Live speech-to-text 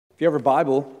If you have a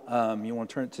Bible, you want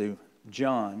to turn it to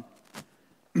John.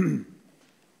 If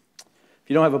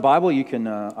you don't have a Bible, you can,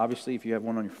 obviously, if you have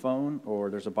one on your phone, or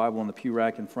there's a Bible on the pew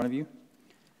rack in front of you,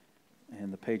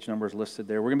 and the page number is listed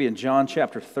there. We're going to be in John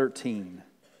chapter 13.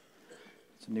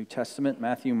 It's a New Testament,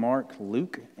 Matthew, Mark,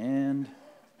 Luke, and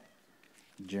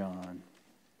John.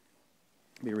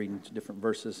 I'll be reading different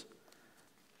verses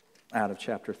out of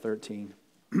chapter 13.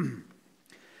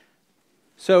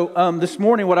 So this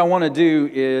morning what I want to do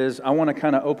is I want to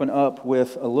kind of open up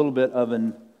with a little bit of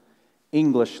an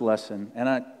English lesson.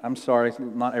 And I'm sorry,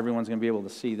 not everyone's going to be able to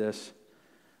see this,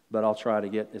 but I'll try to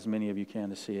get as many of you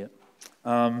can to see it.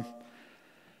 And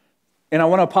I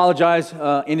want to apologize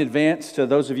in advance to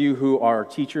those of you who are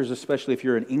teachers, especially if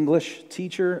you're an English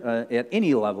teacher at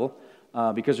any level,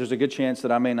 because there's a good chance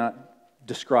that I may not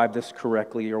describe this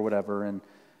correctly or whatever, and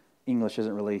English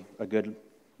isn't really a good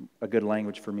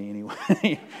language for me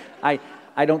anyway.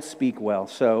 I don't speak well,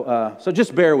 so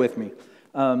just bear with me.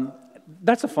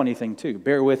 That's a funny thing too.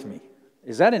 Bear with me.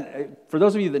 Is that for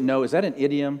those of you that know? Is that an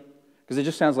idiom? Because it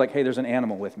just sounds like, hey, there's an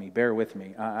animal with me. Bear with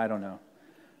me. I don't know,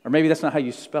 or maybe that's not how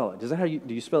you spell it. Is that how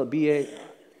do you spell it? B-A?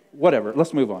 Whatever.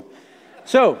 Let's move on.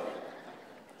 So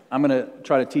I'm going to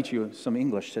try to teach you some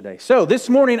English today. So this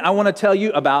morning I want to tell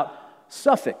you about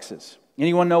suffixes.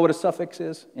 Anyone know what a suffix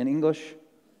is in English?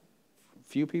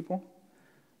 Few people?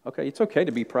 Okay, it's okay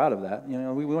to be proud of that. You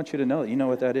know, we want you to know that you know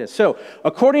what that is. So,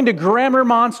 according to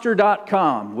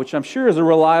grammarmonster.com, which I'm sure is a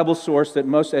reliable source that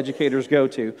most educators go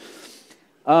to,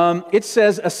 it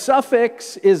says a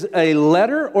suffix is a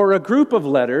letter or a group of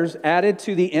letters added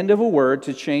to the end of a word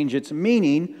to change its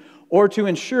meaning or to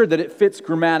ensure that it fits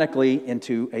grammatically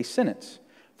into a sentence.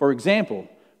 For example,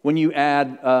 when you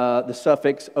add the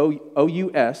suffix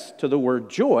ous to the word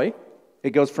joy, it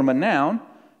goes from a noun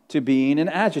to being an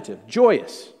adjective,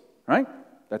 joyous, right?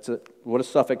 That's what a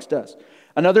suffix does.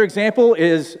 Another example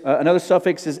is, another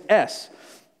suffix is s.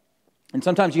 And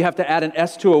sometimes you have to add an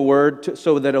s to a word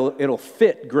so that it'll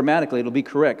fit grammatically, it'll be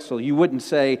correct. So you wouldn't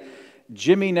say,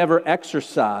 Jimmy never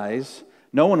exercise.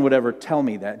 No one would ever tell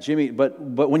me that. But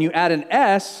when you add an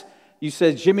s, you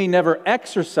say Jimmy never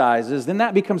exercises, then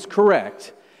that becomes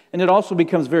correct. And it also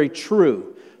becomes very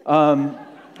true.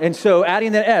 And so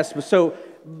adding the s, so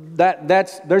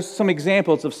there's some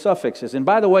examples of suffixes. And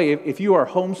by the way, if you are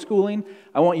homeschooling,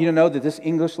 I want you to know that this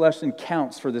English lesson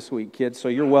counts for this week, kids, so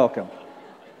you're welcome.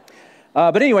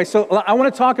 But anyway, so I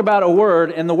want to talk about a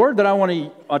word, and the word that I want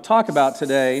to talk about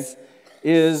today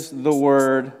is the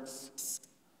word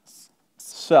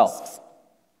self.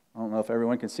 I don't know if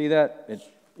everyone can see that.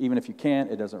 Even if you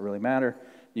can't, it doesn't really matter.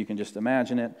 You can just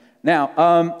imagine it. Now,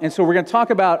 and so we're going to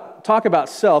talk about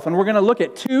self, and we're going to look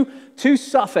at two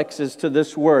suffixes to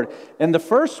this word. And the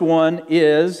first one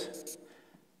is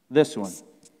this one.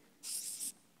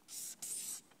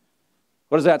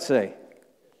 What does that say?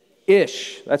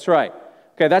 Ish. That's right.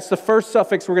 Okay, that's the first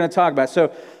suffix we're going to talk about.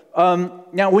 So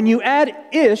now when you add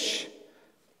ish,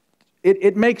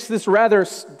 it makes this rather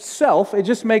it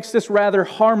just makes this rather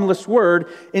harmless word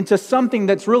into something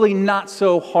that's really not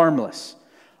so harmless.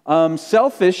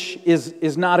 Selfish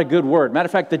is not a good word. Matter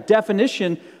of fact, the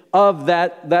definition of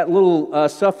that little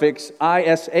suffix,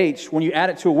 ish, when you add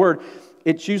it to a word,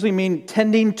 it usually means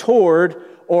tending toward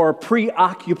or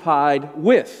preoccupied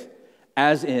with,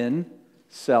 as in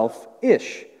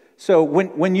selfish. So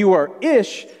when you are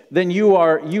ish, then you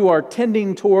are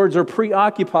tending towards or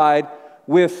preoccupied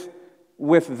with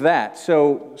that.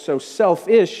 So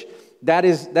selfish, that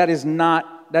is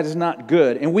not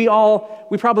good. And we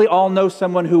probably all know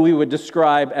someone who we would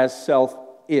describe as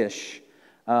selfish.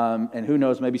 And who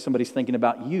knows, maybe somebody's thinking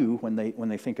about you when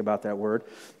they think about that word.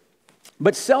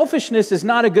 But selfishness is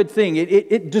not a good thing.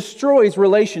 It destroys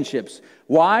relationships.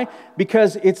 Why?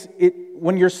 Because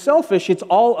when you're selfish, it's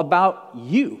all about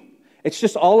you. It's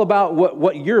just all about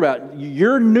what you're about.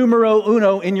 You're numero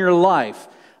uno in your life.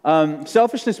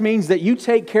 Selfishness means that you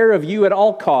take care of you at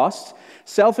all costs.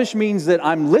 Selfish means that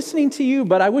I'm listening to you,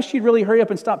 but I wish you'd really hurry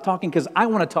up and stop talking because I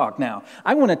want to talk now.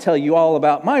 I want to tell you all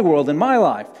about my world and my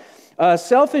life.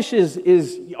 Selfish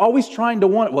is always trying to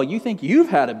want, well, you think you've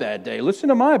had a bad day. Listen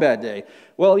to my bad day.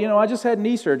 Well, I just had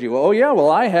knee surgery. Well, oh yeah, well,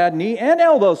 I had knee and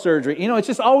elbow surgery. It's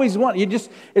just always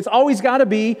it's always got to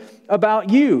be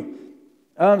about you.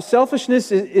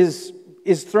 Selfishness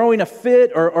is throwing a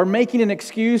fit or making an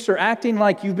excuse or acting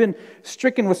like you've been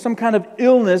stricken with some kind of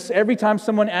illness every time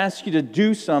someone asks you to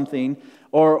do something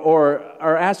or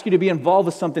asks you to be involved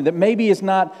with something that maybe it's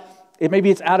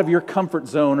out of your comfort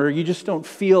zone, or you just don't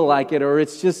feel like it, or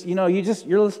it's just, you're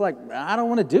just like, I don't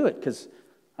want to do it because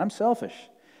I'm selfish.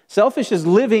 Selfish is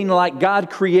living like God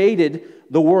created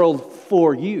the world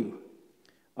for you.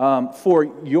 for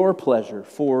your pleasure,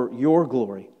 for your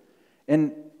glory.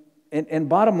 And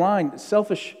bottom line,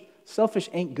 selfish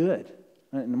ain't good.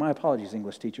 And my apologies,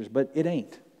 English teachers, but it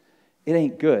ain't. It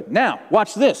ain't good. Now,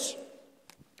 watch this.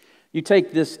 You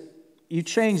take this, you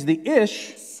change the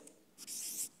ish,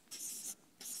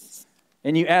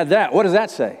 and you add that. What does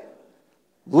that say?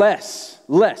 Less.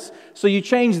 So you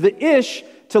change the ish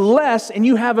to less, and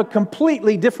you have a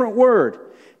completely different word.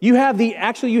 You have the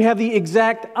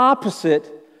exact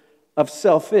opposite of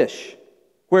selfish.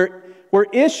 Where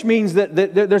ish means that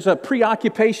there's a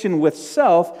preoccupation with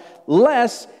self,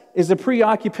 less is a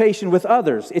preoccupation with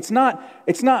others. It's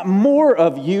not more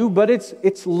of you, but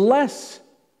it's less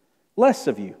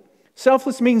of you.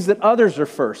 Selfless means that others are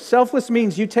first. Selfless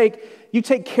means you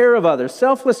take care of others.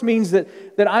 Selfless means that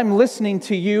I'm listening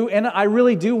to you and I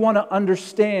really do want to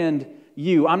understand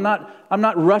you. I'm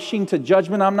not rushing to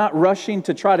judgment. I'm not rushing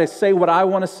to try to say what I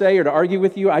want to say or to argue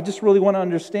with you. I just really want to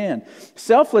understand.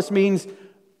 Selfless means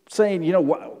saying,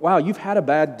 wow, you've had a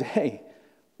bad day.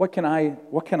 What can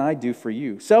I do for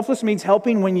you? Selfless means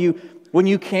helping when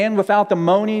you can, without the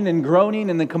moaning and groaning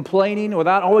and the complaining,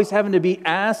 without always having to be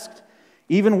asked,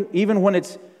 even when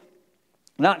it's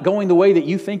not going the way that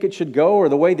you think it should go or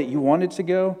the way that you want it to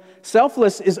go.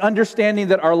 Selfless is understanding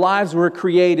that our lives were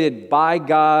created by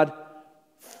God,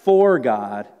 for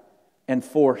God, and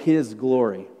for His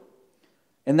glory.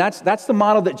 And that's the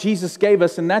model that Jesus gave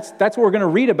us, and that's what we're going to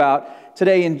read about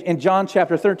today in John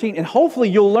chapter 13. And hopefully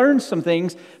you'll learn some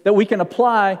things that we can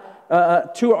apply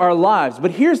to our lives.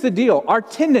 But here's the deal. Our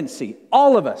tendency,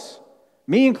 all of us,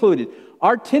 me included,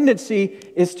 our tendency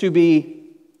is to be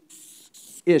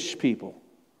ish people.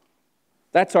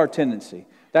 That's our tendency.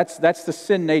 That's the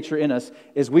sin nature in us,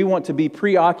 is we want to be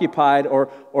preoccupied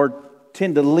or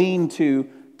tend to lean to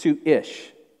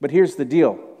ish. But here's the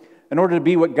deal. In order to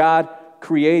be what God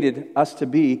created us to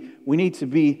be, we need to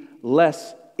be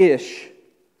less ish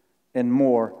and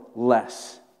more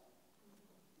less.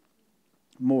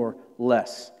 More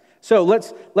less. So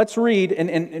let's read,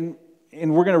 and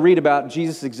we're going to read about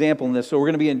Jesus' example in this. So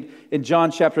we're going to be in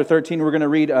John chapter 13. We're going to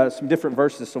read some different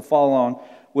verses, so follow along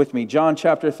with me. John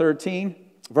chapter 13,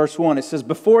 verse 1. It says,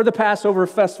 before the Passover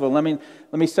festival, let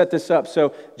me set this up.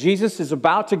 So Jesus is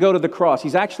about to go to the cross.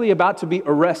 He's actually about to be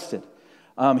arrested.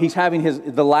 He's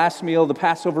having the last meal, the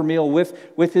Passover meal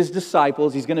with his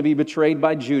disciples. He's going to be betrayed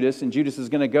by Judas, and Judas is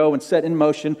going to go and set in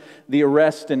motion the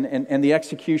arrest and the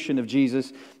execution of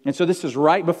Jesus. And so this is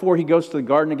right before he goes to the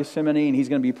Garden of Gethsemane, and he's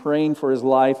going to be praying for his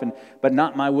life, but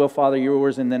not my will, Father,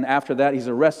 yours. And then after that, he's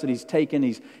arrested, he's taken,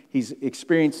 he's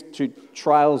experienced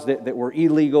trials that were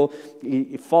illegal.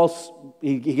 He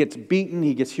gets beaten,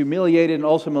 he gets humiliated, and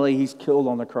ultimately he's killed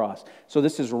on the cross. So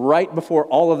this is right before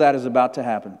all of that is about to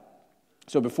happen.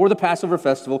 So before the Passover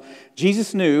festival,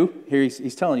 Jesus knew, here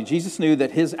he's telling you, Jesus knew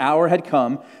that his hour had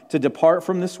come to depart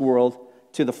from this world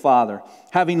to the Father.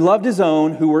 Having loved his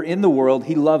own who were in the world,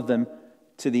 he loved them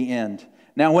to the end.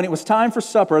 Now when it was time for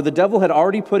supper, the devil had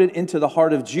already put it into the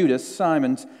heart of Judas,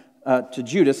 Simon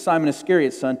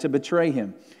Iscariot's son, to betray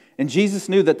him. And Jesus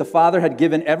knew that the Father had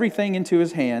given everything into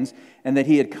his hands, and that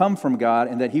he had come from God,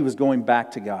 and that he was going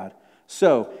back to God.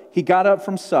 So he got up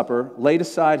from supper, laid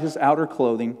aside his outer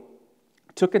clothing,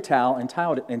 took a towel and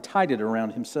tied it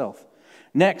around himself.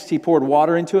 Next, he poured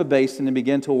water into a basin and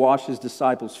began to wash his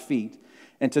disciples' feet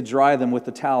and to dry them with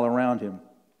the towel around him.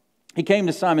 He came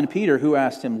to Simon Peter, who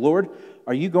asked him, Lord,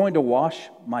 are you going to wash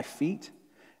my feet?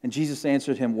 And Jesus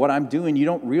answered him, what I'm doing you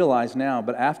don't realize now,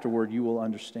 but afterward you will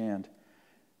understand.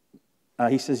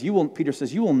 Peter says, you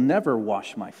will never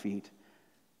wash my feet.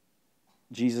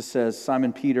 Jesus says,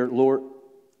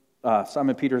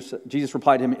 Jesus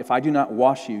replied to him, if I do not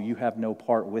wash you, you have no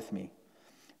part with me.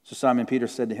 So Simon Peter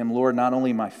said to him, Lord, not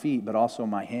only my feet, but also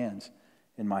my hands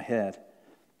and my head.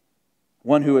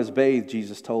 One who has bathed,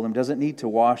 Jesus told him, doesn't need to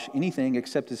wash anything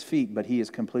except his feet, but he is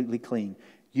completely clean.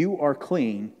 You are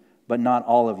clean, but not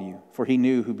all of you. For he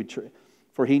knew who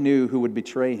would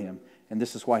betray him. And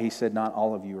this is why he said, not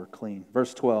all of you are clean.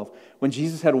 Verse 12, when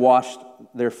Jesus had washed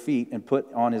their feet and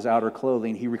put on his outer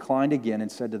clothing, he reclined again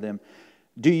and said to them,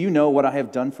 do you know what I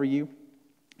have done for you?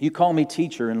 You call me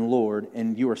teacher and Lord,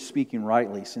 and you are speaking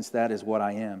rightly, since that is what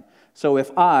I am. So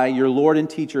if I, your Lord and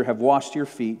teacher, have washed your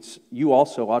feet, you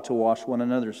also ought to wash one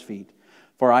another's feet.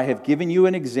 For I have given you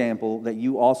an example that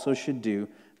you also should do,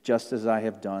 just as I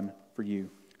have done for you.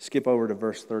 Skip over to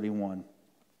verse 31.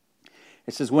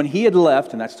 It says, when he had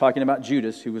left, and that's talking about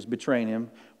Judas, who was betraying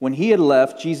him. When he had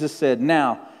left, Jesus said,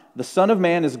 now the Son of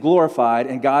Man is glorified,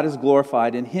 and God is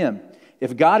glorified in him.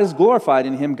 If God is glorified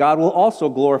in him, God will also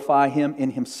glorify him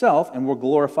in himself and will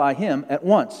glorify him at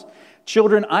once.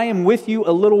 Children, I am with you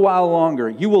a little while longer.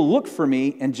 You will look for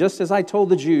me, and just as I told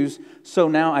the Jews, so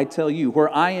now I tell you, where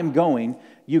I am going,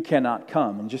 you cannot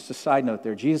come. And just a side note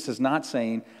there, Jesus is not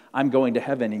saying, I'm going to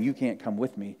heaven and you can't come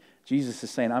with me. Jesus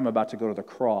is saying, I'm about to go to the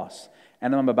cross,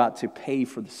 and I'm about to pay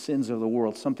for the sins of the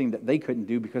world, something that they couldn't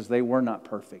do because they were not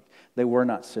perfect. They were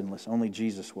not sinless. Only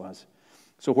Jesus was.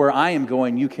 So where I am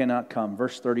going, you cannot come.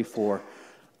 Verse 34,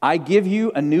 I give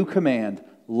you a new command.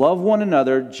 Love one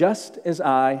another just as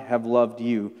I have loved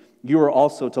you. You are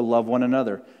also to love one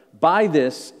another. By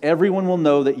this, everyone will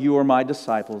know that you are my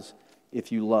disciples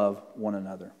if you love one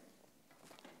another.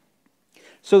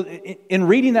 So in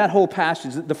reading that whole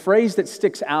passage, the phrase that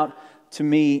sticks out to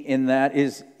me in that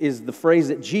is the phrase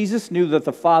that Jesus knew that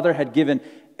the Father had given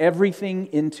everything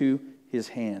into his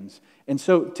hands. And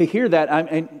so to hear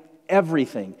that,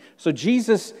 everything. So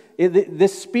Jesus,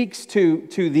 this speaks to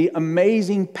the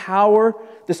amazing power,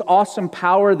 this awesome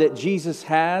power that Jesus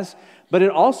has, but it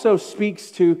also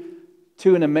speaks to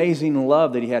an amazing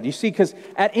love that he had. You see, because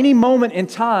at any moment in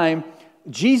time,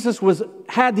 Jesus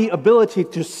had the ability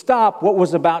to stop what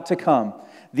was about to come.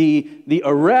 The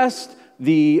arrest,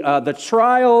 the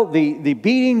trial, the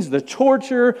beatings, the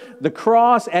torture, the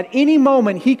cross. At any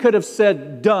moment, he could have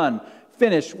said, done,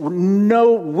 finished.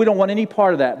 No, we don't want any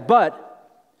part of that.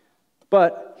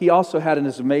 But he also had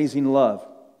this amazing love.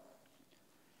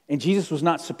 And Jesus was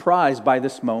not surprised by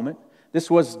this moment. This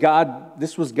was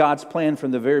God's plan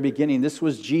from the very beginning. This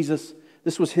was Jesus,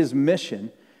 this was his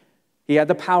mission. He had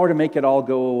the power to make it all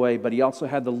go away, but he also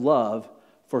had the love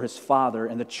for his Father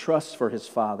and the trust for his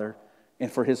Father and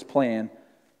for his plan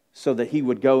so that he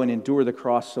would go and endure the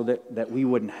cross so that we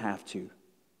wouldn't have to.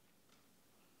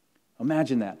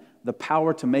 Imagine that. The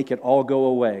power to make it all go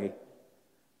away,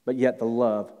 but yet the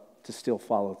love to still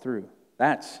follow through.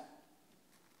 That's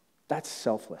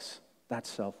selfless. That's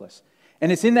selfless.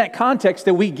 And it's in that context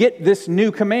that we get this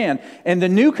new command. And the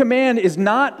new command is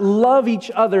not love each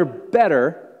other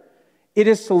better. It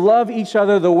is to love each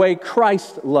other the way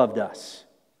Christ loved us.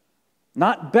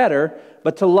 Not better,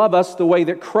 but to love us the way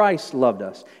that Christ loved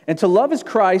us. And to love as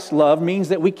Christ loved means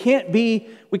that we can't be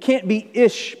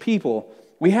ish people.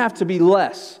 We have to be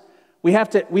less. We have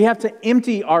to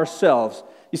empty ourselves.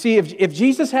 You see, if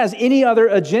Jesus has any other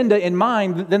agenda in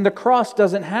mind, then the cross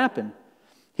doesn't happen.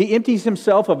 He empties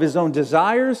himself of his own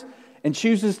desires and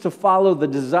chooses to follow the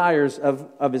desires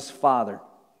of his Father.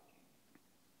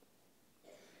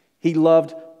 He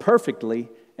loved perfectly,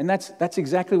 and that's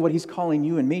exactly what he's calling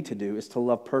you and me to do, is to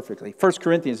love perfectly. 1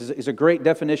 Corinthians is a great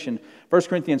definition. 1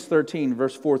 Corinthians 13,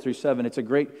 verse 4 through 7, it's a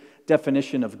great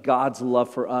definition of God's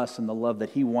love for us and the love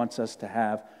that he wants us to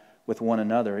have with one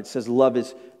another. It says love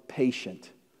is patient.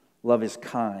 Love is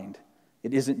kind.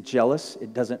 It isn't jealous.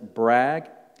 It doesn't brag.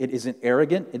 It isn't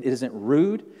arrogant. It isn't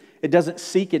rude. It doesn't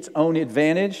seek its own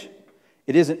advantage.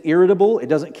 It isn't irritable. It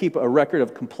doesn't keep a record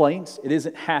of complaints. It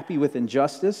isn't happy with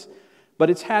injustice,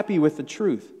 but it's happy with the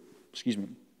truth.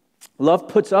 Love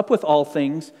puts up with all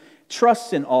things,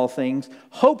 trusts in all things,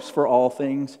 hopes for all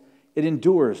things. It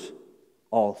endures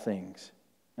all things.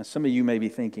 Now, some of you may be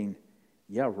thinking,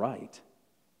 yeah, right.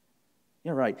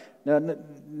 Yeah, right.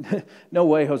 No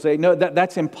way, Jose. No,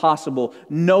 that's impossible.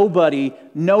 Nobody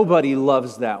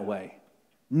loves that way.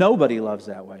 Nobody loves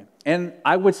that way. And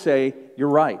I would say, you're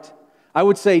right. I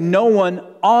would say no one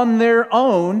on their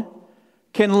own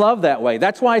can love that way.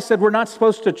 That's why I said we're not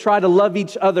supposed to try to love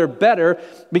each other better,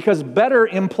 because better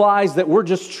implies that we're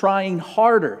just trying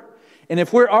harder. And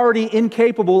if we're already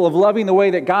incapable of loving the way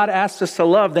that God asks us to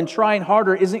love, then trying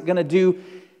harder isn't going to do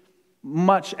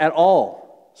much at all.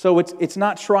 So it's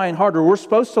not trying harder. We're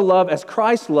supposed to love as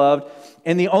Christ loved,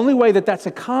 and the only way that that's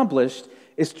accomplished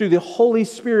is through the Holy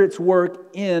Spirit's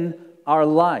work in our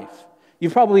life.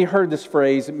 You've probably heard this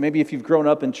phrase, maybe if you've grown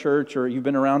up in church or you've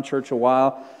been around church a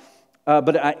while,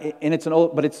 but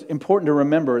it's important to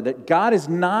remember that God is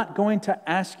not going to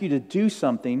ask you to do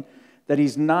something that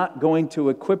He's not going to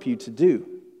equip you to do.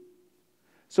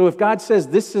 So if God says,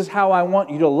 this is how I want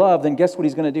you to love, then guess what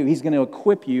He's going to do? He's going to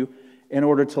equip you in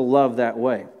order to love that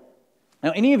way.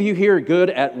 Now, any of you here good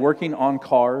at working on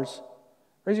cars?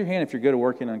 Raise your hand if you're good at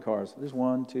working on cars. There's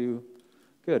 1, 2.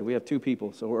 Good, we have 2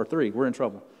 people, or 3. We're in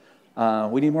trouble.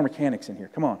 We need more mechanics in here.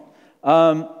 Come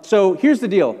on. So here's the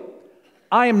deal.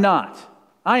 I am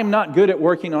not good at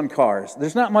working on cars.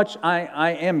 There's not much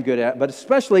I am good at, but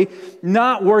especially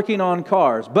not working on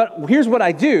cars. But here's what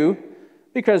I do,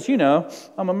 because,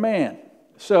 I'm a man.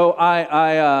 So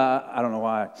I don't know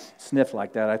why I sniff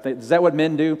like that. I think, is that what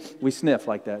men do? We sniff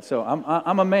like that. So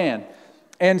I'm a man.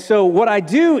 And so what I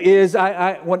do is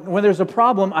when there's a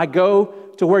problem, I go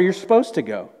to where you're supposed to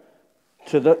go,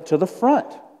 to the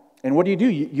front. And what do?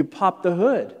 You pop the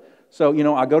hood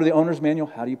So, I go to the owner's manual.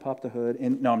 How do you pop the hood?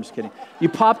 And no, I'm just kidding. You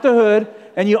pop the hood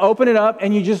and you open it up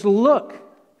and you just look.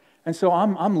 And so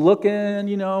I'm looking,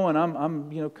 and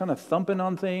I'm kind of thumping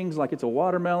on things like it's a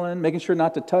watermelon, making sure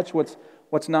not to touch what's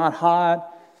not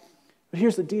hot. But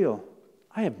here's the deal.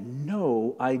 I have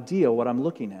no idea what I'm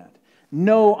looking at.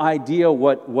 No idea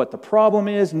what the problem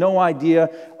is. No idea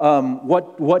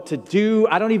what to do.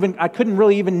 I couldn't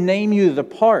really even name you the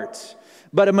parts.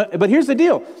 But here's the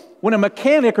deal. When a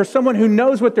mechanic or someone who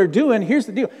knows what they're doing, here's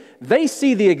the deal. They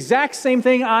see the exact same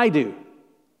thing I do.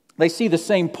 They see the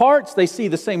same parts. They see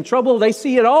the same trouble. They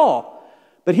see it all.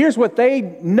 But here's what they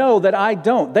know that I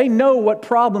don't. They know what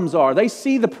problems are. They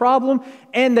see the problem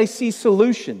and they see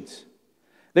solutions.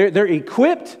 They're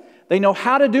equipped. They know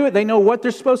how to do it. They know what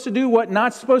they're supposed to do, what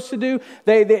not supposed to do.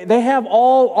 They have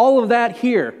all of that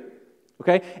here.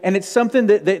 Okay? And it's something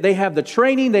that they have the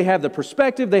training, they have the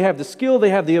perspective, they have the skill, they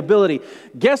have the ability.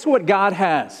 Guess what God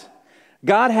has?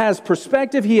 God has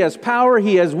perspective, He has power,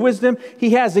 He has wisdom.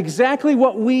 He has exactly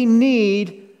what we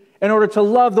need in order to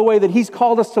love the way that He's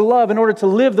called us to love, in order to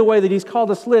live the way that He's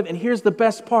called us to live. And here's the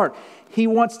best part. He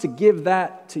wants to give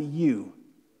that to you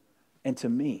and to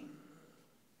me.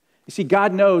 You see,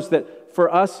 God knows that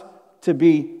for us to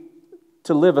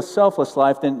live a selfless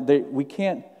life, then we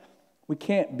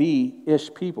can't be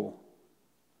ish people.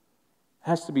 It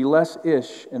has to be less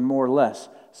ish and more less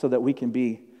so that we can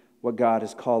be what God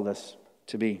has called us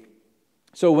to be.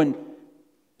 So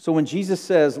when Jesus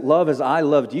says, love as I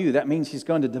loved you, that means He's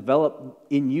going to develop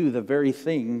in you the very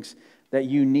things that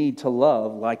you need to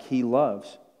love like He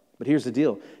loves. But here's the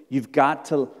deal. You've got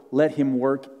to let Him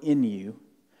work in you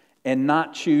and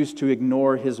not choose to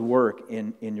ignore His work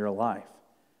in your life.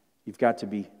 You've got to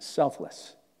be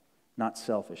selfless, not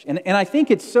selfish. And I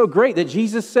think it's so great that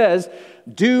Jesus says,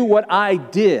 do what I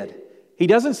did. He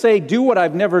doesn't say, do what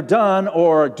I've never done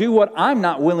or do what I'm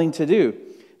not willing to do.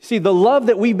 See, the love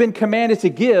that we've been commanded to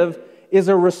give is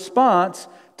a response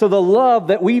to the love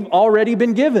that we've already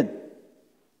been given.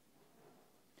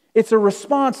 It's a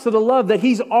response to the love that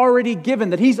He's already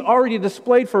given, that He's already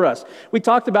displayed for us. We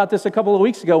talked about this a couple of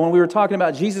weeks ago when we were talking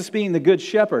about Jesus being the good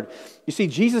shepherd. You see,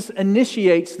 Jesus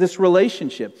initiates this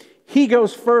relationship. He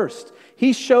goes first.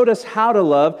 He showed us how to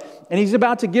love, and He's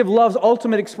about to give love's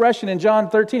ultimate expression in John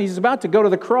 13. He's about to go to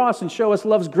the cross and show us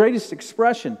love's greatest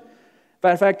expression.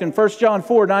 In fact, in 1 John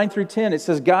 4, 9 through 10, it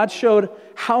says, God showed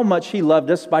how much He loved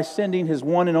us by sending His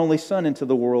one and only Son into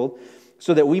the world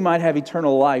so that we might have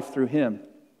eternal life through Him.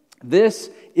 This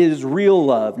is real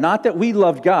love. Not that we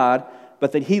loved God,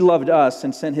 but that He loved us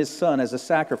and sent His Son as a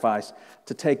sacrifice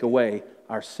to take away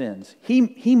our sins.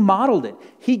 He modeled it.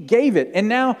 He gave it. And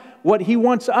now what He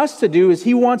wants us to do is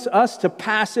He wants us to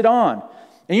pass it on.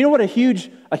 And you know what a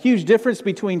huge difference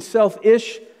between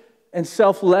selfish and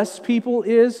selfless people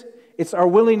is? It's our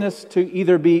willingness to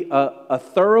either be a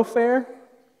thoroughfare,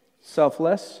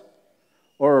 selfless,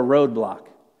 or a roadblock,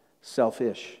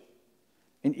 selfish.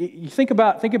 And you think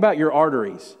about your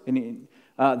arteries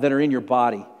that are in your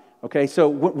body. Okay, so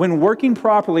when working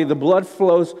properly, the blood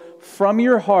flows from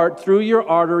your heart through your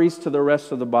arteries to the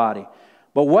rest of the body.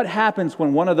 But what happens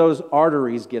when one of those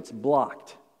arteries gets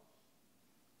blocked?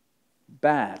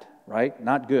 Bad, right?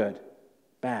 Not good.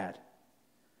 Bad.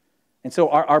 And so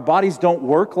our bodies don't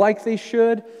work like they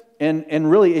should, and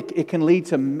really it can lead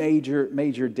to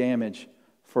major damage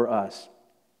for us.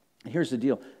 And here's the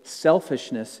deal.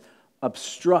 Selfishness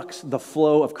obstructs the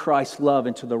flow of Christ's love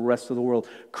into the rest of the world.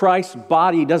 Christ's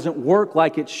body doesn't work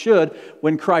like it should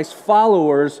when Christ's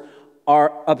followers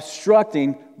are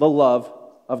obstructing the love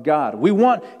of God.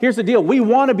 Here's the deal. We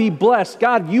want to be blessed.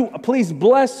 God, you please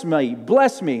bless me.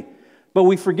 But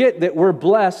we forget that we're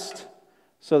blessed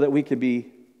so that we could be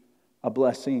a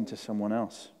blessing to someone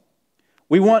else.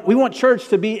 We want church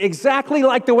to be exactly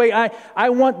like the way I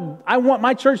want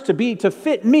my church to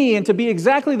fit me and to be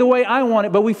exactly the way I want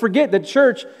it, but we forget that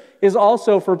church is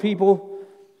also for people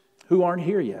who aren't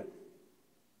here yet.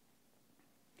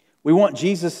 We want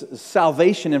Jesus'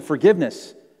 salvation and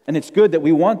forgiveness, and it's good that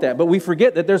we want that, but we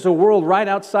forget that there's a world right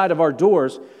outside of our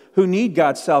doors who need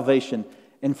God's salvation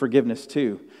and forgiveness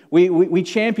too. We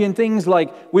champion things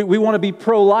like we want to be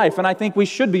pro-life, and I think we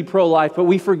should be pro-life, but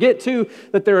we forget too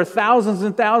that there are thousands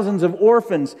and thousands of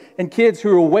orphans and kids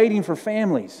who are waiting for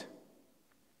families.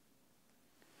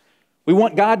 We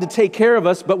want God to take care of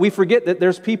us, but we forget that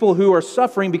there's people who are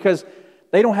suffering because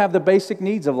they don't have the basic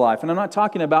needs of life. And I'm not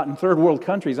talking about in third world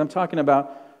countries. I'm talking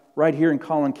about right here in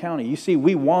Collin County. You see,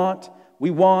 we want,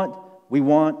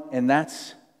 and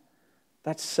that's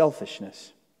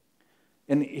selfishness.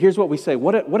 And here's what we say.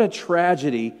 What a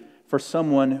tragedy for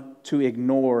someone to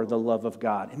ignore the love of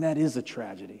God. And that is a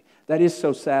tragedy. That is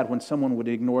so sad when someone would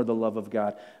ignore the love of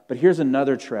God. But here's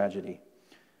another tragedy.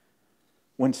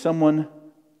 When someone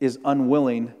is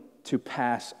unwilling to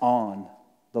pass on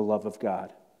the love of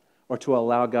God, or to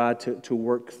allow God to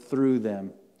work through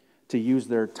them, to use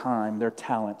their time, their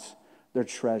talents, their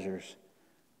treasures,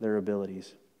 their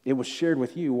abilities. It was shared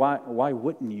with you. Why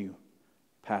wouldn't you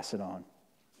pass it on?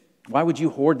 Why would you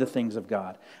hoard the things of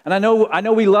God? And I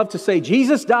know we love to say,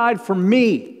 Jesus died for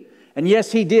me. And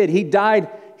yes, He did. He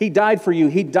died for you.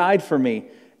 He died for me.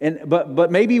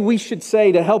 But maybe we should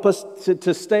say, to help us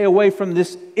to stay away from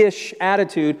this ish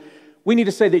attitude, we need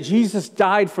to say that Jesus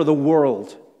died for the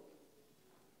world.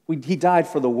 He died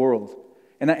for the world.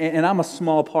 And I'm a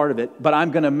small part of it, but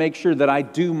I'm going to make sure that I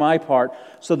do my part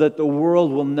so that the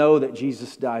world will know that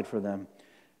Jesus died for them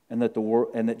and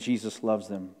that Jesus loves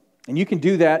them. And you can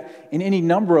do that in any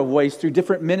number of ways through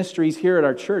different ministries here at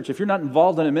our church. If you're not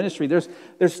involved in a ministry,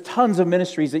 there's tons of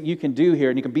ministries that you can do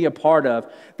here and you can be a part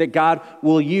of that God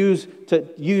will use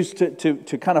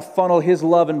to kind of funnel His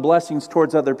love and blessings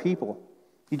towards other people.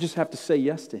 You just have to say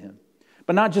yes to Him.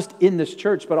 But not just in this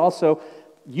church, but also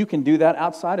you can do that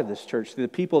outside of this church through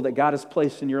the people that God has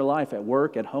placed in your life, at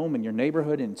work, at home, in your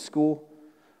neighborhood, in school,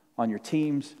 on your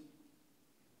teams.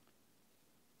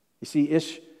 You see,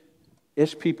 ish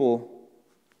people,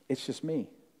 it's just me.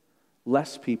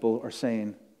 Less people are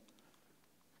saying,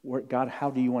 God, how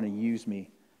do you want to use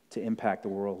me to impact the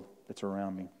world that's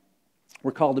around me?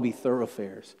 We're called to be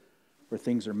thoroughfares where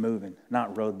things are moving,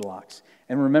 not roadblocks.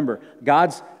 And remember,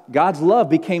 God's love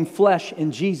became flesh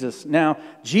in Jesus. Now,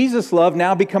 Jesus' love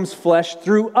now becomes flesh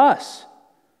through us,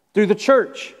 through the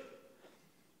church.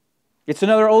 It's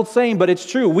another old saying, but it's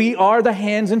true. We are the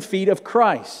hands and feet of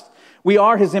Christ. We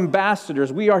are His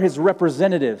ambassadors. We are His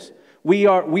representatives. We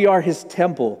are His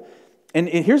temple. And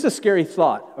here's a scary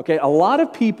thought, okay? A lot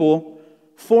of people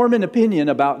form an opinion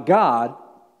about God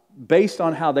based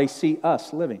on how they see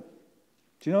us living.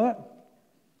 Do you know that?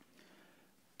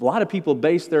 A lot of people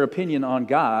base their opinion on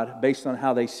God based on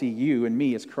how they see you and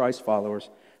me as Christ followers.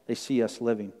 They see us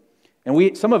living.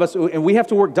 And some of us have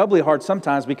to work doubly hard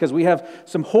sometimes because we have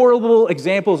some horrible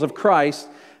examples of Christ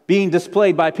being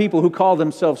displayed by people who call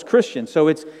themselves Christians. So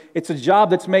it's a job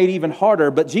that's made even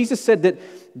harder. But Jesus said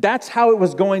that's how it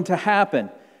was going to happen.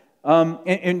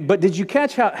 But did you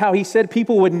catch how He said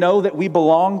people would know that we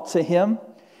belong to Him?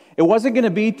 It wasn't going to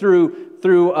be through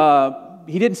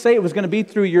He didn't say it was going to be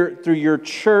through your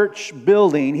church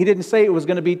building. He didn't say it was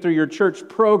going to be through your church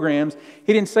programs.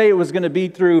 He didn't say it was going to be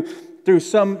through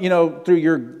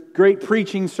your great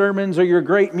preaching sermons or your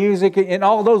great music, and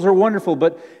all those are wonderful.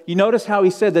 But you notice how He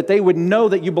said that they would know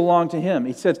that you belong to Him.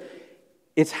 He says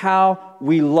it's how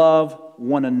we love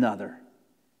one another.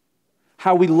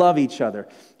 How we love each other.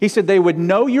 He said they would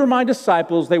know you're my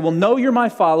disciples, they will know you're my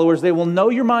followers, they will know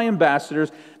you're my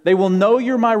ambassadors, they will know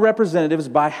you're my representatives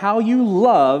by how you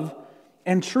love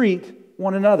and treat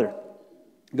one another.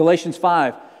 Galatians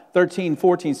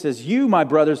 5:13-14 says, you, my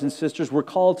brothers and sisters, were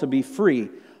called to be free,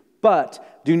 but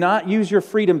do not use your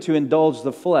freedom to indulge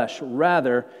the flesh.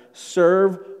 Rather,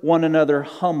 serve one another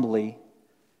humbly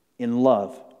in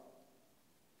love.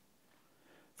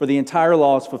 For the entire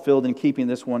law is fulfilled in keeping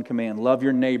this one command, love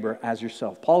your neighbor as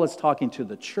yourself. Paul is talking to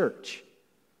the church.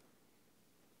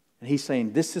 And he's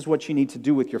saying, this is what you need to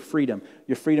do with your freedom.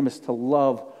 Your freedom is to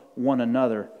love one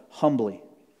another humbly.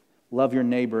 Love your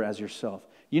neighbor as yourself.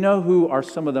 You know who are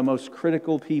some of the most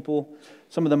critical people,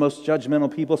 some of the most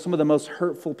judgmental people, some of the most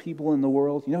hurtful people in the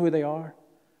world? You know who they are?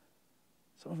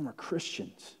 Some of them are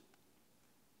Christians.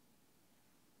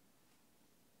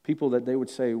 People that they would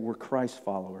say were Christ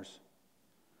followers.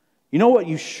 You know what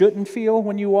you shouldn't feel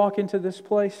when you walk into this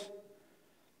place?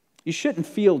 You shouldn't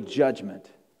feel judgment.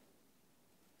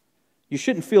 You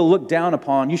shouldn't feel looked down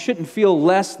upon. You shouldn't feel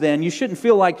less than. You shouldn't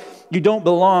feel like you don't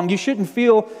belong. You shouldn't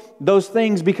feel those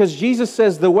things because Jesus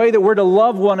says the way that we're to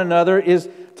love one another is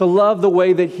to love the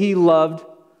way that He loved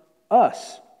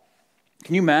us.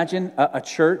 Can you imagine a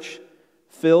church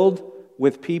filled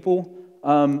with people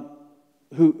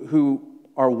who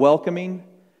are welcoming,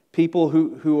 people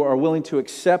who are willing to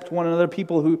accept one another,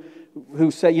 people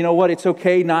who say, you know what, it's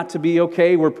okay not to be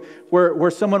okay.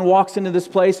 Where someone walks into this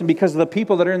place and because of the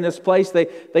people that are in this place,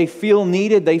 they feel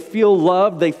needed, they feel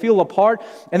loved, they feel a part.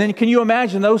 And then can you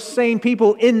imagine those same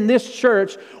people in this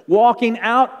church walking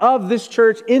out of this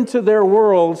church into their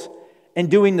worlds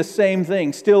and doing the same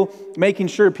thing, still making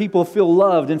sure people feel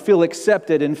loved and feel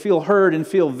accepted and feel heard and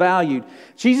feel valued.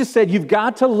 Jesus said you've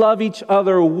got to love each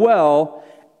other well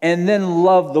and then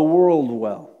love the world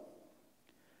well.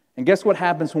 And guess what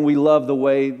happens when we love the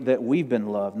way that we've been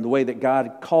loved and the way that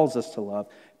God calls us to love?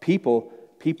 People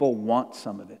want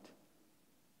some of it.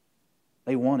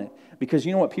 They want it. Because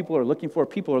you know what people are looking for?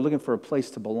 People are looking for a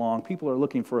place to belong. People are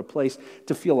looking for a place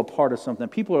to feel a part of something.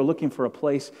 People are looking for a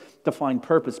place to find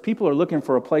purpose. People are looking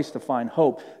for a place to find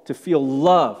hope, to feel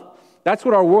love. That's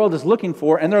what our world is looking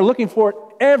for, and they're looking for it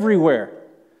everywhere.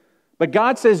 But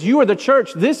God says, you are the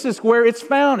church. This is where it's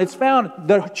found. It's found.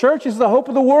 The church is the hope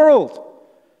of the world.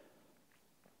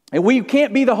 And we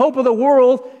can't be the hope of the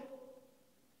world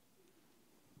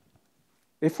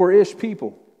if we're ish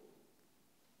people.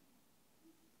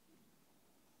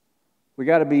 We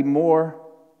got to be more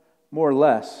or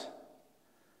less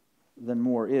than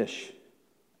more ish.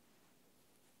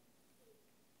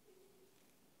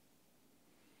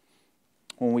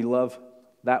 When we love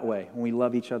that way, when we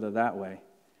love each other that way,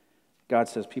 God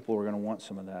says people are going to want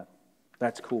some of that.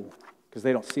 That's cool. Because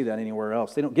they don't see that anywhere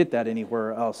else. They don't get that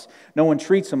anywhere else. No one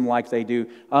treats them like they do.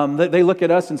 They look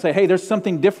at us and say, hey, there's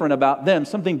something different about them,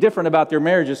 something different about their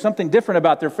marriages, something different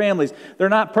about their families. They're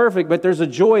not perfect, but there's a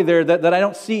joy there that I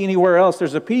don't see anywhere else.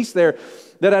 There's a peace there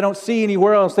that I don't see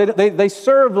anywhere else. They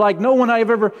serve like no one I've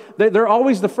ever... They're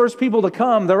always the first people to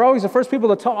come. They're always the first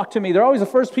people to talk to me. They're always the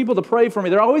first people to pray for me.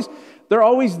 They're always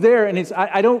there, and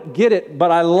I don't get it,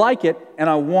 but I like it, and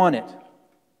I want it.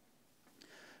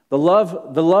 The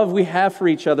love we have for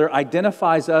each other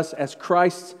identifies us as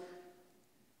Christ's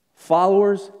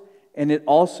followers, and it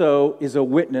also is a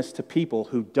witness to people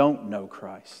who don't know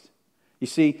Christ. You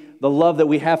see, the love that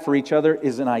we have for each other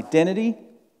is an identity,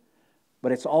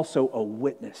 but it's also a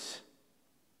witness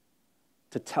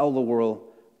to tell the world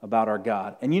about our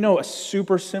God. And you know a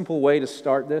super simple way to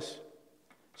start this?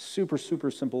 Super,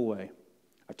 super simple way.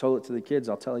 I told it to the kids,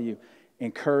 I'll tell you.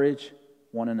 Encourage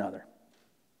one another.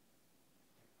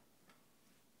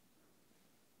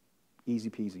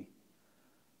 Easy peasy.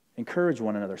 Encourage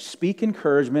one another. Speak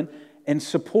encouragement and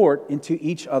support into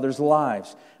each other's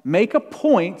lives. Make a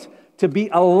point to be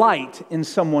a light in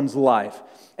someone's life.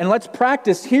 And let's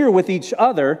practice here with each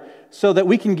other so that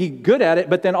we can be good at it,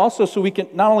 but then also so we can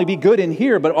not only be good in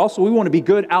here, but also we want to be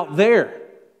good out there.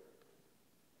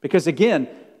 Because again,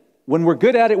 when we're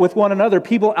good at it with one another,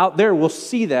 people out there will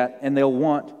see that and they'll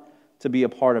want to be a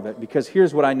part of it. Because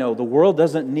here's what I know. The world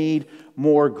doesn't need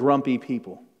more grumpy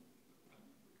people.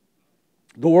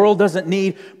 The world doesn't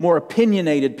need more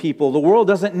opinionated people. The world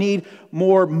doesn't need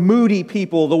more moody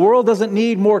people. The world doesn't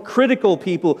need more critical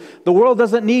people. The world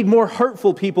doesn't need more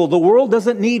hurtful people. The world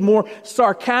doesn't need more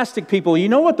sarcastic people. You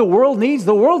know what the world needs?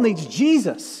 The world needs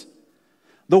Jesus.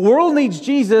 The world needs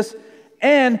Jesus,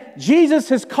 and Jesus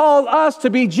has called us to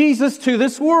be Jesus to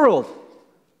this world.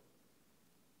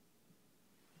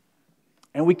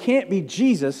 And we can't be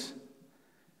Jesus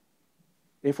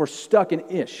if we're stuck in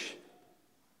ish.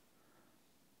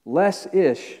 Less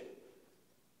ish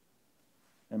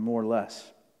and more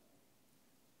less.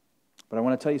 But I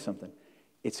want to tell you something.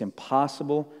 It's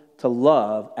impossible to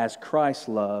love as Christ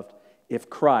loved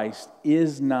if Christ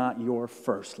is not your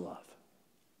first love.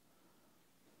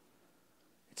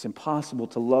 It's impossible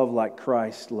to love like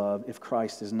Christ loved if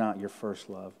Christ is not your first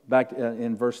love. Back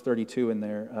in verse 32 in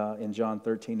there, in John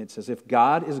 13, it says, if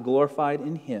God is glorified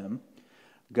in him,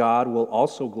 God will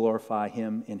also glorify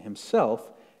him in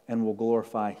himself and will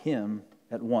glorify him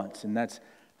at once. And that's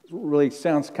really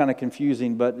sounds kind of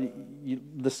confusing, but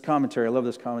this commentary, I love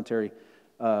this commentary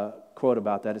quote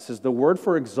about that. It says, the word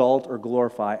for exalt or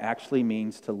glorify actually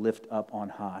means to lift up on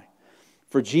high.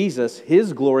 For Jesus,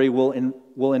 his glory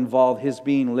will involve his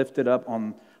being lifted up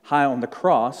on high on the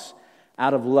cross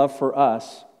out of love for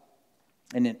us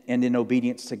and in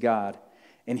obedience to God.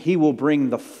 And he will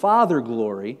bring the Father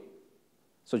glory.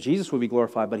 So Jesus will be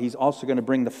glorified, but he's also going to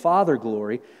bring the Father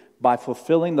glory by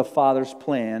fulfilling the Father's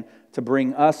plan to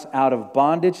bring us out of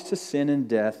bondage to sin and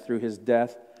death through his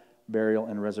death, burial,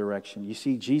 and resurrection. You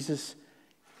see, Jesus,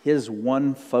 his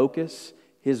one focus,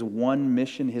 his one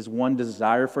mission, his one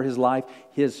desire for his life,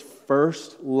 his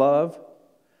first love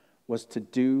was to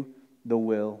do the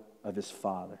will of his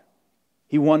Father.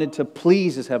 He wanted to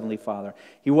please his Heavenly Father.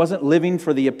 He wasn't living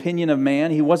for the opinion of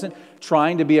man. He wasn't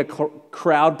trying to be a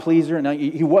crowd pleaser. No,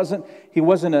 he wasn't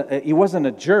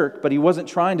a jerk, but he wasn't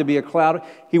trying to be a crowd.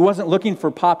 He wasn't looking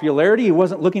for popularity. He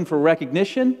wasn't looking for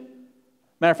recognition.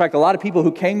 Matter of fact, a lot of people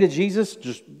who came to Jesus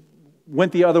just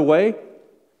went the other way.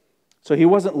 So he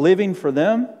wasn't living for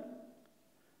them.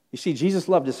 You see, Jesus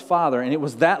loved his Father, and it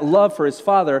was that love for his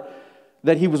Father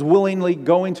that he was willingly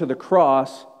going to the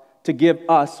cross to give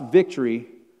us victory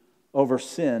over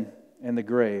sin and the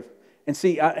grave. And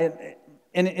see,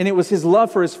 And it was his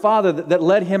love for his Father that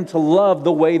led him to love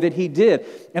the way that he did.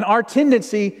 And our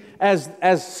tendency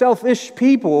as selfish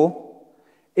people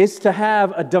is to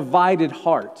have a divided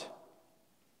heart.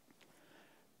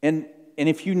 And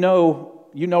if you know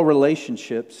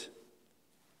relationships,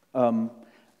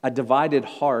 a divided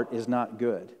heart is not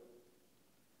good.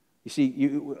 You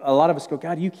see, a lot of us go,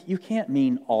 God, you can't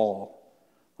mean all.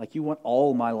 Like you want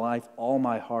all my life, all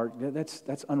my heart.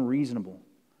 That's unreasonable.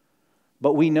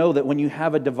 But we know that when you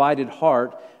have a divided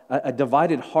heart,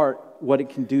 what it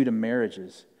can do to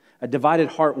marriages, a divided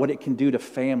heart, what it can do to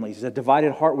families, a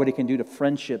divided heart, what it can do to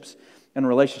friendships and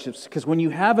relationships. Because when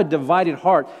you have a divided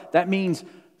heart, that means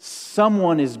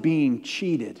someone is being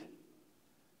cheated.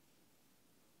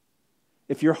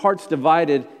 If your heart's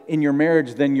divided in your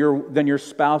marriage, then your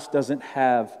spouse doesn't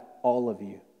have all of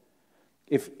you.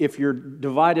 If your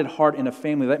divided heart in a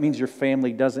family, that means your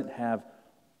family doesn't have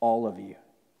all of you.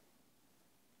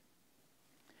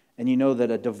 And you know that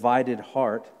a divided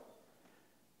heart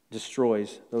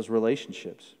destroys those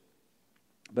relationships.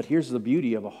 But here's the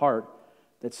beauty of a heart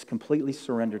that's completely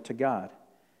surrendered to God.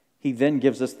 He then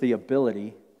gives us the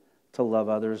ability to love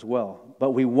others well.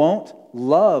 But we won't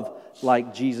love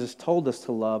like Jesus told us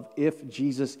to love if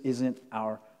Jesus isn't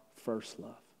our first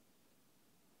love.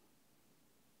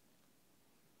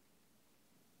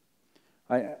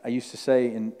 I used to say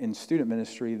in student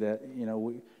ministry that,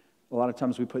 a lot of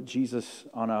times we put Jesus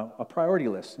on a priority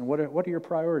list. And what are your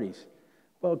priorities?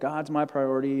 Well, God's my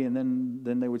priority, and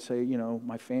then they would say,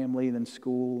 my family, then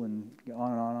school, and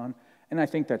on and on and on. And I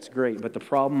think that's great, but the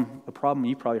problem,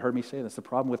 you probably heard me say this, the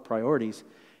problem with priorities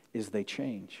is they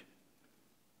change.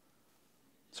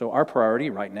 So our priority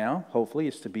right now, hopefully,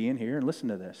 is to be in here and listen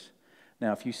to this.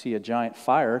 Now, if you see a giant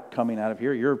fire coming out of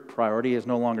here, your priority is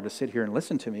no longer to sit here and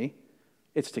listen to me.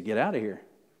 It's to get out of here,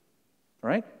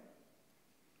 right?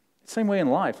 Same way in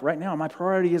life. Right now, my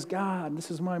priority is God.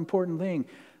 This is my important thing.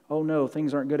 Oh no,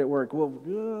 things aren't good at work. Well,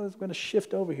 it's going to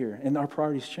shift over here, and our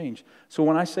priorities change. So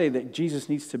when I say that Jesus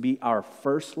needs to be our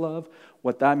first love,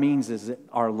 what that means is that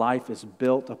our life is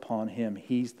built upon Him.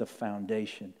 He's the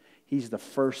foundation. He's the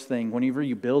first thing. Whenever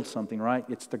you build something, right,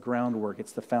 it's the groundwork.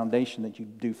 It's the foundation that you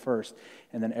do first,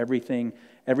 and then everything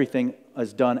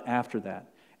is done after that.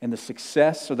 And the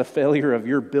success or the failure of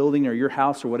your building or your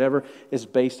house or whatever is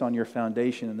based on your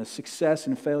foundation. And the success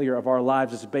and failure of our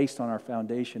lives is based on our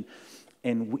foundation.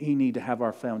 And we need to have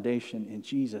our foundation in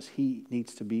Jesus. He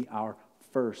needs to be our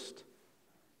first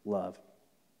love.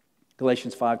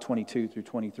 Galatians 5:22 through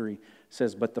 23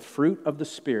 says, but the fruit of the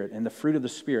Spirit, and the fruit of the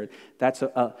Spirit, that's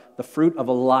the fruit of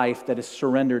a life that is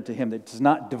surrendered to Him, that is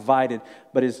not divided,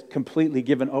 but is completely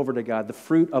given over to God. The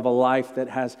fruit of a life that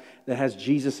has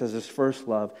Jesus as His first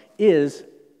love is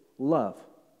love,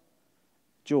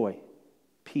 joy,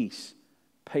 peace,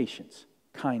 patience,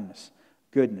 kindness,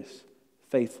 goodness,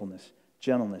 faithfulness,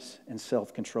 gentleness, and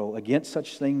self-control. Against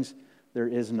such things there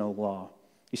is no law.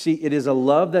 You see, it is a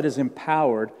love that is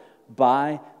empowered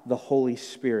by the Holy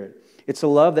Spirit. It's a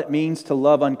love that means to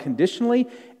love unconditionally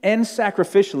and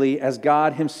sacrificially as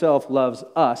God Himself loves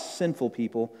us, sinful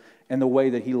people, and the way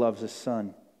that He loves His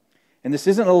Son. And this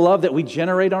isn't a love that we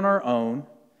generate on our own,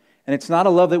 and it's not a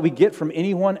love that we get from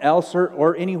anyone else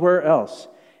or anywhere else.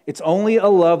 It's only a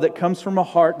love that comes from a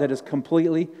heart that is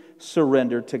completely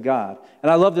surrendered to God.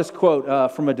 And I love this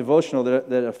quote from a devotional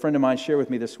that a friend of mine shared with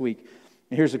me this week.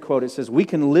 And here's a quote. It says, we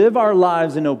can live our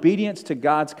lives in obedience to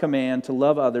God's command to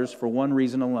love others for one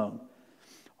reason alone.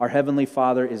 Our Heavenly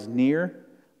Father is near,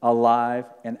 alive,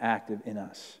 and active in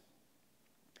us.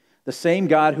 The same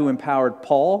God who empowered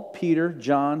Paul, Peter,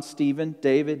 John, Stephen,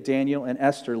 David, Daniel, and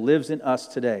Esther lives in us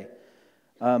today.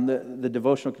 The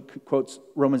devotional quotes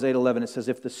Romans 8:11. It says,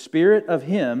 if the Spirit of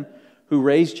Him who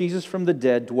raised Jesus from the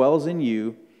dead dwells in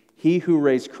you, He who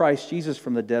raised Christ Jesus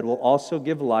from the dead will also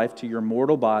give life to your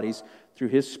mortal bodies through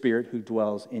His Spirit who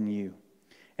dwells in you.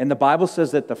 And the Bible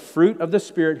says that the fruit of the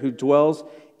Spirit who dwells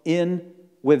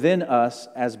within us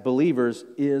as believers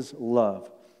is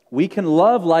love. We can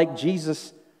love like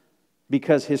Jesus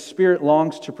because His Spirit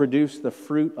longs to produce the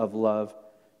fruit of love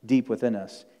deep within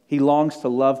us. He longs to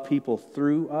love people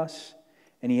through us,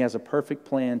 and He has a perfect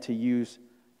plan to use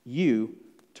you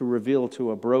to reveal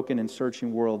to a broken and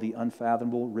searching world the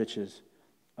unfathomable riches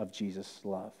of Jesus'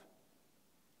 love.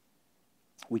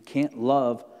 We can't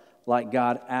love like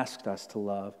God asked us to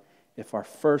love if our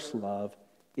first love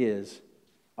is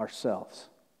ourselves.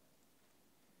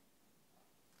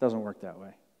 Doesn't work that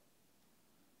way.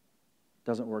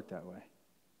 Doesn't work that way.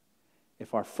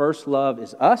 If our first love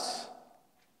is us,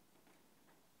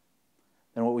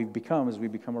 then what we become a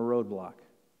roadblock.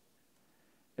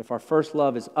 If our first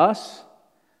love is us,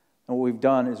 And what we've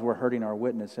done is we're hurting our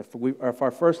witness. If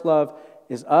our first love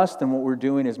is us, then what we're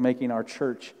doing is making our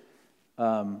church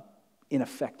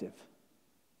ineffective.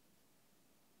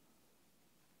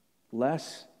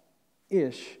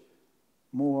 Less-ish,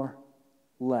 more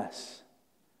less.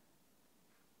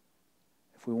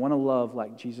 If we want to love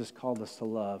like Jesus called us to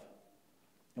love,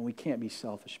 and we can't be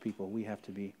selfish people, we have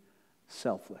to be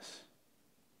selfless.